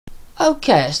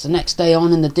Okay, it's the next day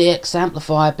on in the DX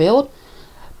amplifier build,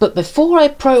 but before I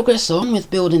progress on with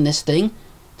building this thing,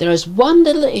 there is one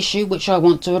little issue which I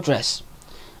want to address,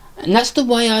 and that's the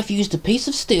way I've used a piece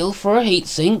of steel for a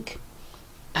heatsink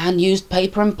and used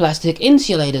paper and plastic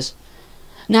insulators.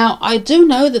 Now, I do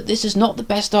know that this is not the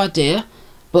best idea,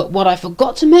 but what I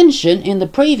forgot to mention in the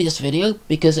previous video,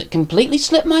 because it completely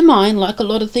slipped my mind like a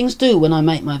lot of things do when I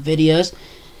make my videos,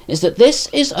 is that this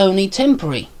is only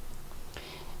temporary.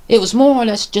 It was more or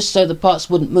less just so the parts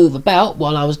wouldn't move about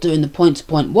while I was doing the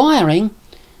point-to-point wiring,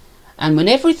 and when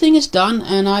everything is done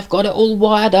and I've got it all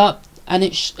wired up and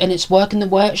it's working the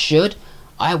way it should,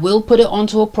 I will put it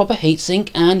onto a proper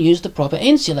heatsink and use the proper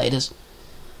insulators.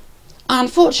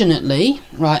 Unfortunately,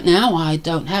 right now I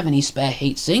don't have any spare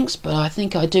heatsinks, but I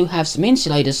think I do have some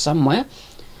insulators somewhere,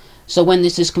 so when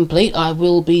this is complete I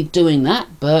will be doing that,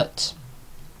 but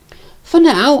for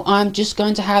now I'm just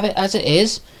going to have it as it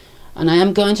is. And I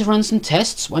am going to run some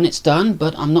tests when it's done,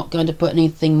 but I'm not going to put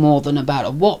anything more than about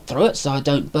a watt through it so I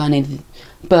don't burn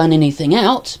anything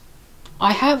out.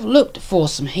 I have looked for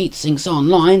some heatsinks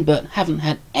online but haven't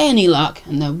had any luck,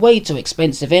 and they're way too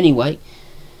expensive anyway.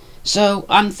 So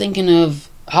I'm thinking of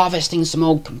harvesting some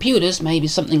old computers, maybe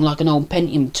something like an old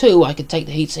Pentium 2. I could take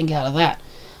the heatsink out of that.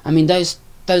 I mean, those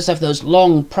have those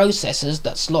long processors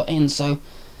that slot in, so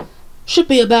should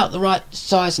be about the right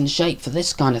size and shape for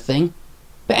this kind of thing.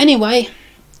 But anyway,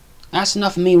 that's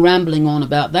enough of me rambling on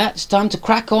about that. It's time to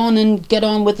crack on and get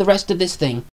on with the rest of this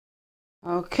thing.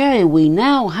 Okay, we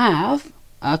now have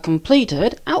a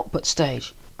completed output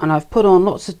stage. And I've put on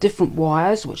lots of different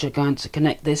wires which are going to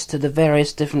connect this to the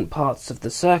various different parts of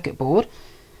the circuit board.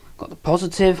 Got the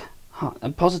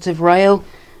positive rail,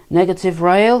 negative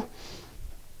rail.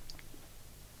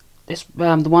 This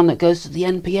the one that goes to the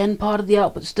NPN part of the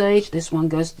output stage. This one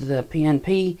goes to the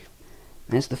PNP.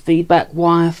 There's the feedback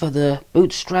wire for the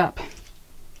bootstrap,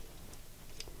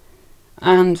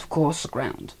 and of course the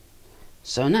ground.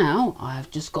 So now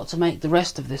I've just got to make the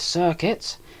rest of this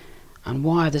circuit and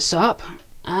wire this up,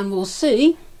 and we'll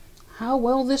see how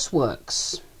well this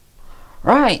works.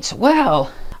 Right,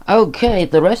 well, okay,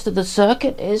 the rest of the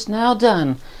circuit is now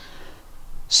done.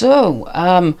 So,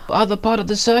 other part of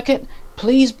the circuit,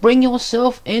 please bring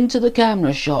yourself into the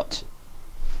camera shot.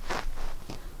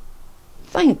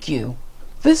 Thank you.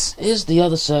 This is the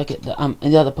other circuit that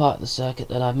the other part of the circuit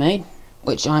that I've made,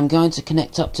 which I'm going to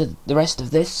connect up to the rest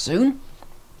of this soon.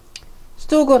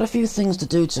 Still got a few things to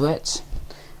do to it.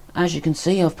 As you can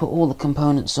see, I've put all the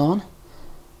components on,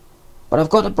 but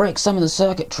I've got to break some of the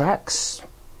circuit tracks,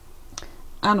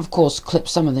 and of course clip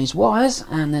some of these wires,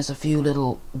 and there's a few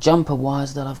little jumper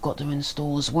wires that I've got to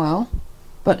install as well.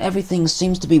 But everything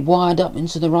seems to be wired up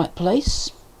into the right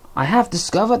place. I have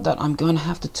discovered that I'm going to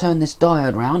have to turn this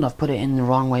diode round. I've put it in the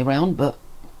wrong way round, but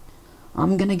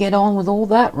I'm going to get on with all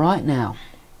that right now.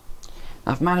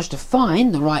 I've managed to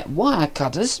find the right wire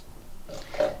cutters.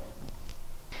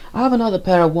 I have another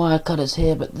pair of wire cutters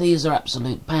here, but these are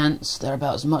absolute pants. They're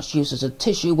about as much use as a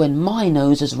tissue when my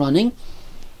nose is running.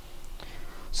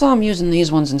 So I'm using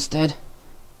these ones instead.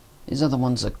 These other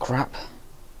ones are crap.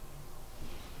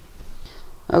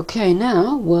 Okay,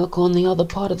 now work on the other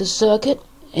part of the circuit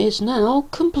is now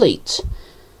complete.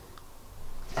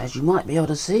 As you might be able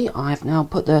to see, I've now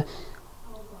put the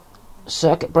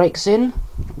circuit breaks in,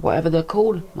 whatever they're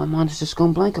called. My mind has just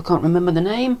gone blank, I can't remember the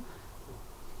name.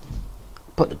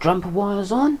 Put the jumper wires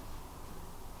on.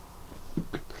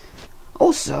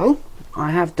 Also,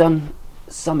 I have done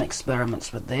some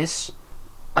experiments with this.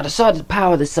 I decided to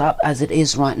power this up as it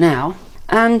is right now,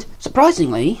 and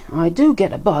surprisingly I do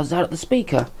get a buzz out of the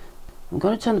speaker. I'm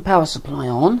going to turn the power supply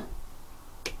on.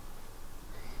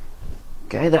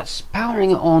 Okay, that's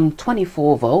powering it on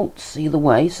 24 volts either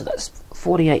way, so that's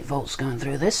 48 volts going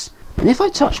through this. And if I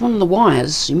touch one of the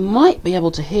wires, you might be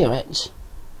able to hear it.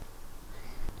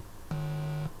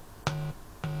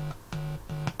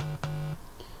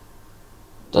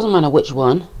 Doesn't matter which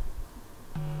one.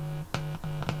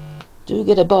 Do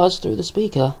get a buzz through the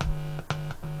speaker,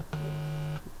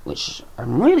 which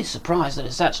I'm really surprised that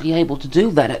it's actually able to do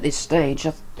that at this stage.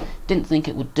 I didn't think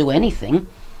it would do anything.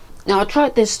 Now, I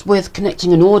tried this with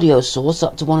connecting an audio source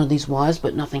up to one of these wires,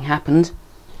 but nothing happened.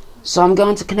 So I'm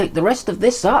going to connect the rest of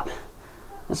this up.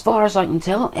 As far as I can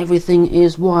tell, everything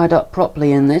is wired up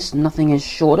properly in this. Nothing is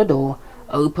shorted or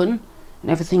open,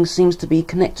 and everything seems to be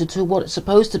connected to what it's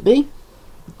supposed to be.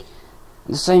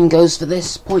 The same goes for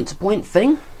this point-to-point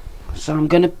thing. So I'm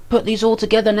going to put these all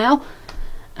together now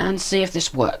and see if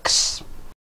this works.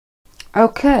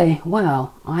 Okay,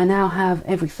 well, I now have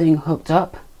everything hooked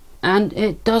up, and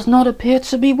it does not appear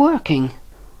to be working.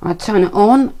 I turn it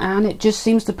on and it just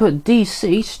seems to put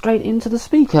DC straight into the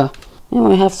speaker. Here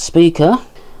we have the speaker.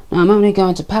 Now I'm only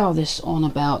going to power this on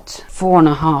about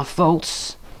 4.5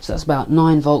 volts, so that's about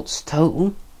 9 volts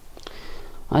total.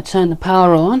 I turn the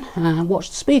power on and watch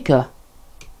the speaker.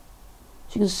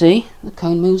 As you can see, the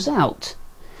cone moves out.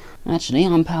 Actually,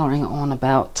 I'm powering it on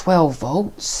about 12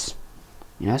 volts,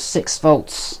 6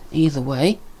 volts either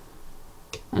way.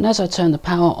 And as I turn the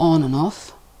power on and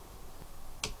off,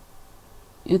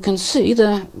 you can see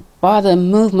that by the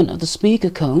movement of the speaker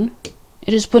cone,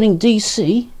 it is putting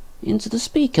DC into the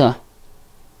speaker.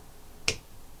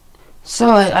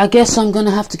 So I guess I'm going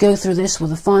to have to go through this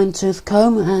with a fine-tooth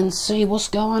comb and see what's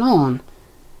going on.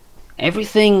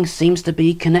 Everything seems to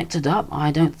be connected up.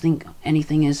 I don't think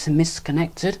anything is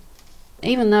misconnected,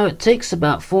 even though it takes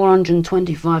about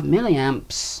 425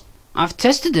 milliamps. I've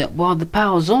tested it while the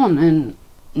power's on and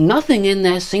nothing in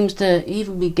there seems to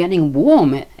even be getting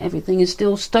warm. Everything is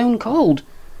still stone cold.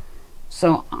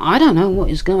 So I don't know what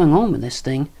is going on with this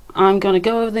thing. I'm going to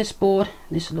go over this board,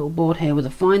 this little board here, with a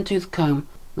fine-tooth comb.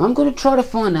 I'm going to try to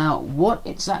find out what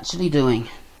it's actually doing.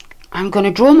 I'm going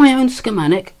to draw my own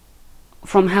schematic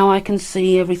from how I can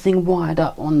see everything wired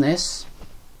up on this.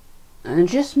 And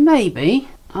just maybe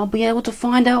I'll be able to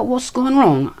find out what's going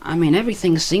wrong. I mean,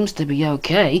 everything seems to be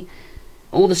okay.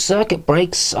 All the circuit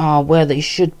breaks are where they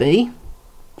should be.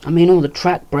 I mean, all the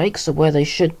track breaks are where they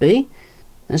should be.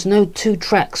 There's no two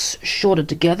tracks shorted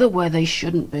together where they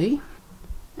shouldn't be.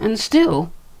 And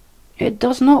still, it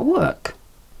does not work.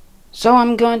 So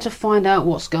I'm going to find out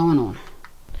what's going on.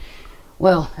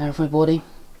 Well, everybody,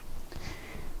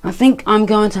 I think I'm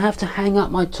going to have to hang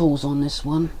up my tools on this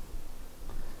one.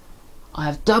 I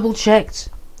have double checked,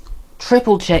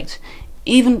 triple checked,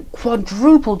 even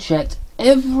quadruple checked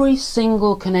every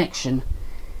single connection.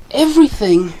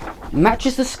 Everything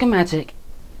matches the schematic.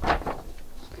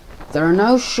 There are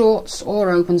no shorts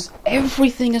or opens.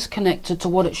 Everything is connected to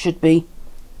what it should be.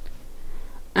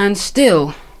 And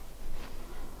still,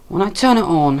 when I turn it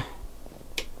on,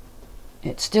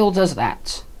 it still does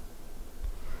that.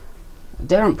 I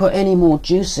daren't put any more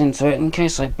juice into it in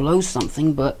case I blow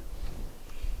something, but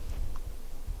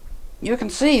you can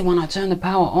see when I turn the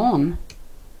power on,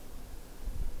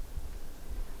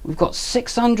 we've got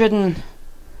 600 and,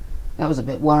 that was a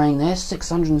bit worrying there,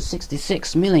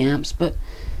 666 milliamps, but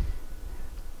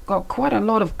got quite a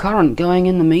lot of current going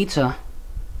in the meter.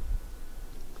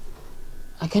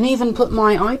 I can even put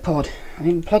my iPod, I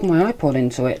can plug my iPod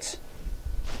into it.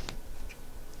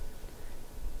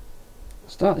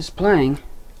 Start this playing.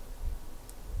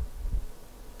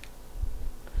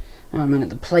 Oh, a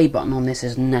minute, the play button on this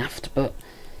is naffed, but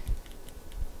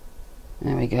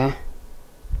there we go.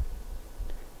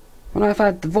 When I've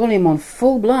had the volume on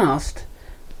full blast,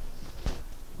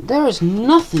 there is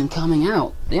nothing coming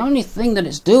out. The only thing that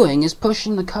it's doing is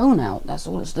pushing the cone out. That's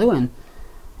all it's doing.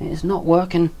 It is not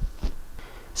working.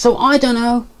 So I don't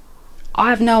know. I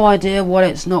have no idea why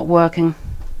it's not working.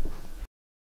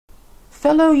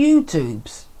 Fellow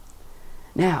YouTubes.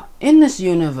 Now, in this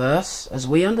universe, as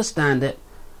we understand it,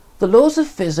 the laws of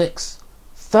physics,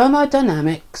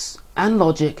 thermodynamics, and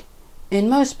logic in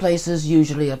most places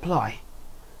usually apply.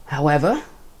 However,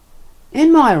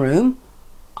 in my room,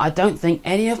 I don't think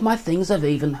any of my things have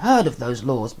even heard of those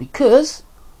laws because,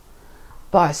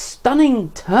 by a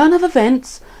stunning turn of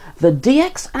events, the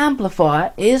DX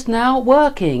amplifier is now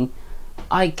working.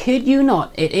 I kid you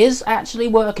not, it is actually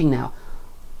working now.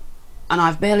 And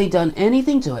I've barely done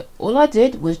anything to it. All I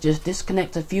did was just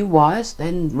disconnect a few wires,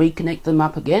 then reconnect them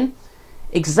up again,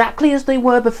 exactly as they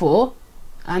were before,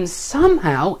 and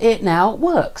somehow it now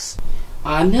works.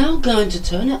 I'm now going to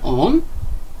turn it on.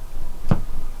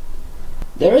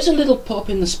 There is a little pop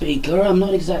in the speaker, I'm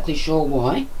not exactly sure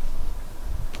why.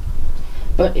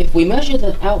 But if we measure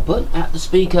the output at the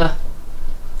speaker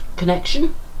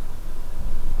connection,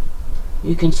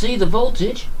 you can see the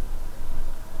voltage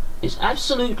is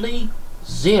absolutely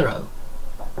 0.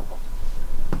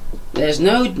 There's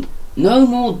no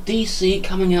more DC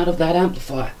coming out of that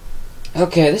amplifier.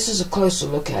 Okay, this is a closer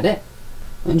look at it.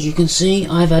 And you can see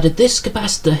I've added this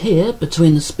capacitor here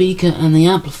between the speaker and the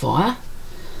amplifier.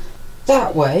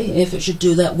 That way, if it should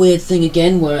do that weird thing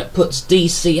again where it puts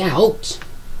DC out,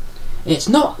 it's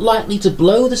not likely to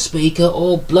blow the speaker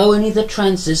or blow any of the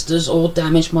transistors or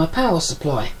damage my power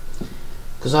supply,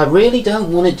 because I really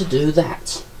don't want it to do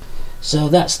that. So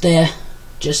that's there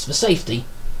just for safety.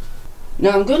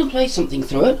 Now I'm going to play something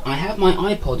through it. I have my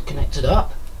iPod connected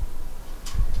up.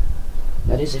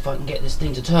 That is, if I can get this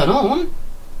thing to turn on.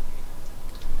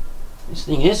 This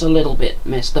thing is a little bit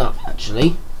messed up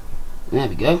actually. There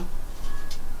we go.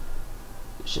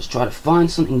 Let's just try to find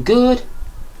something good.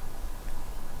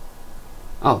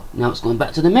 Oh, now it's gone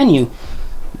back to the menu.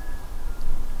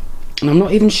 And I'm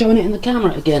not even showing it in the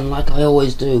camera again like I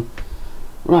always do.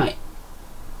 Right.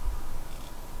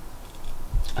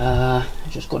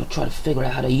 Just got to try to figure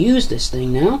out how to use this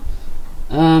thing now.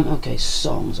 Okay,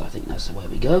 songs, I think that's the way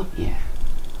we go. Yeah.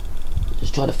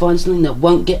 Just try to find something that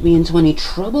won't get me into any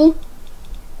trouble.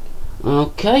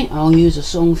 Okay, I'll use a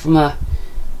song from a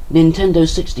Nintendo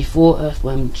 64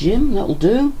 Earthworm Jim, that'll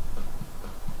do.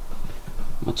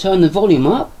 I'll turn the volume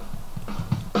up.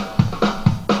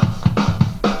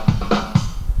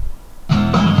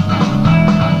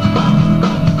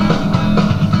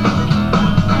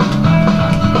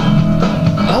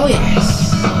 Oh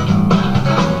yes!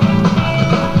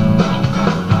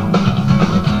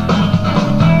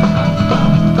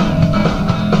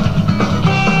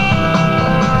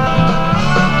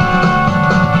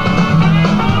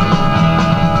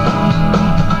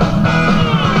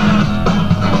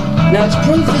 Now to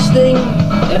prove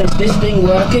that it's this thing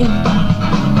working,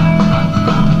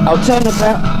 I'll turn the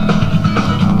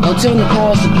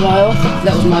power supply off.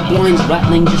 That was my blinds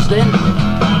rattling just then.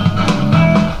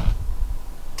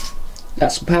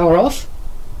 That's the power off.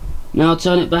 Now I'll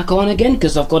turn it back on again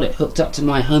because I've got it hooked up to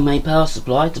my homemade power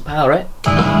supply to power it.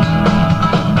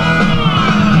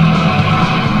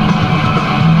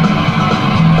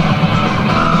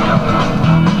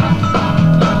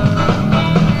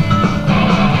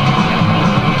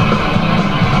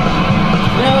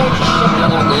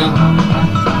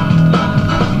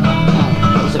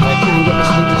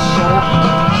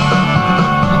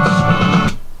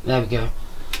 There we go.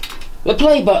 The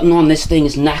play button on this thing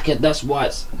is knackered, that's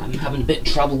why I'm having a bit of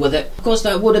trouble with it. Of course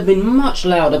that would have been much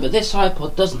louder, but this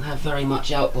iPod doesn't have very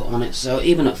much output on it, so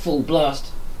even at full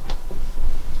blast,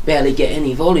 barely get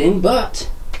any volume,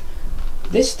 but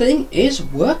this thing is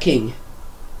working.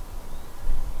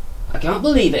 I can't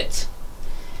believe it.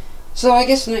 So I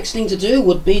guess the next thing to do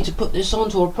would be to put this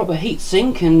onto a proper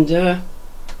heatsink and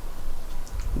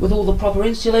with all the proper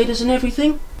insulators and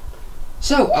everything.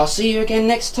 So, I'll see you again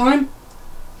next time,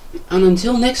 and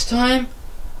until next time,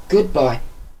 goodbye.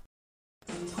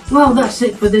 Well, that's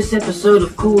it for this episode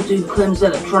of CoolDudeClem's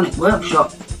Electronic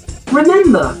Workshop.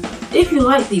 Remember, if you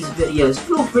like these videos,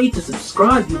 feel free to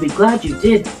subscribe, you'll be glad you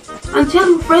did, and tell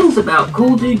your friends about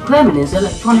CoolDudeClem and his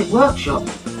Electronic Workshop.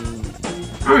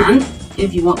 And,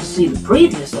 if you want to see the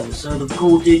previous episode of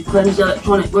CoolDudeClem's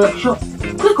Electronic Workshop,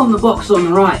 click on the box on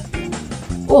the right.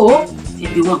 Or,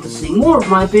 if you want to see more of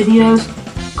my videos,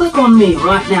 click on me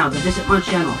right now to visit my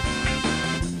channel.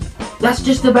 That's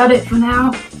just about it for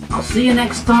now. I'll see you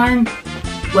next time.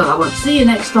 Well, I won't see you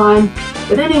next time,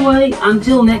 but anyway,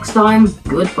 until next time,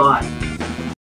 goodbye.